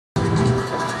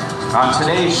On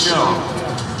today's show,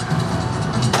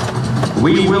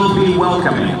 we will be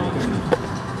welcoming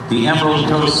the Emerald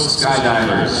Coast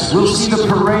Skydivers. We'll see the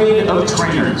parade of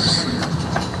trainers.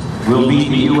 We'll meet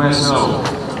the USO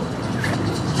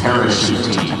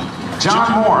parachute team.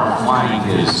 John Moore flying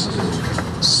his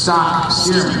stock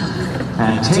Searing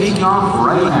and taking off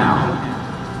right now.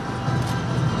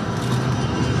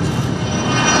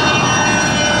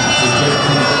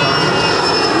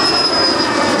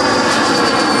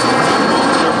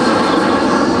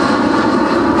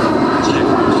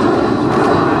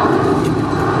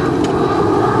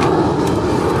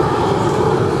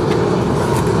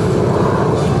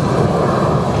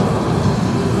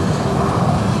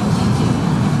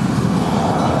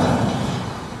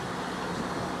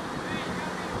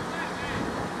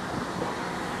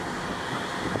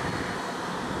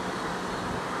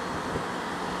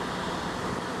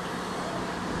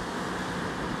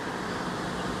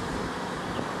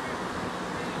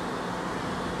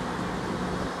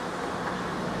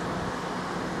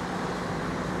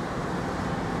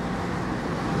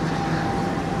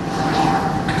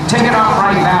 Take it off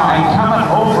right now and coming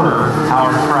over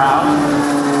our crowd.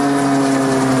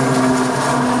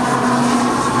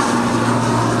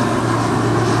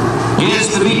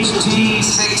 Is the Beach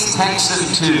T-6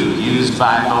 Texan II, used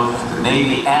by both the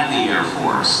Navy and the Air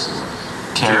Force.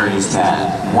 Carries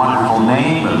that wonderful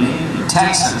name of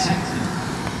Texan.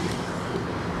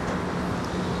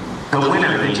 The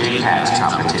winner of the JPATS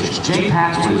competition.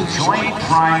 JPATS was Joint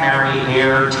Primary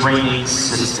Air Training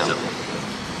System.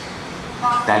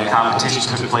 That competition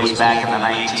took place back in the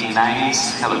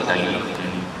 1990s. Hello,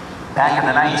 Dougie. Back in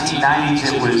the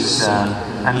 1990s, it was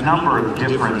a number of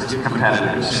different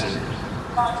competitors.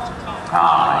 All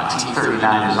right,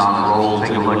 T-39 is on the roll.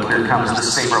 Take a look. Here comes the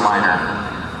Sabreliner.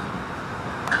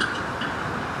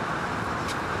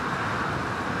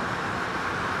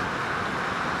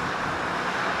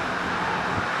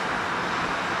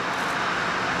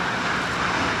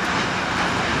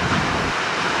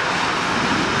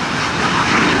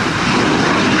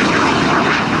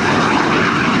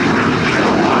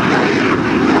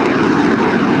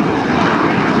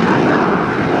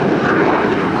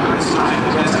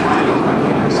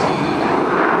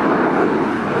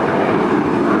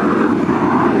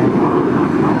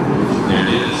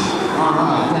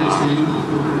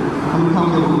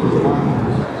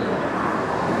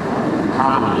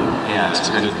 Yeah, it's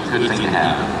a good thing to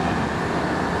have.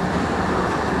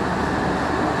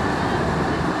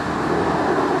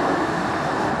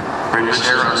 British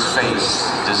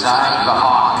Aerospace designed the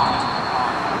Hawk.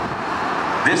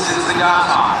 This is the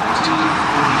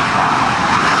Goshawk.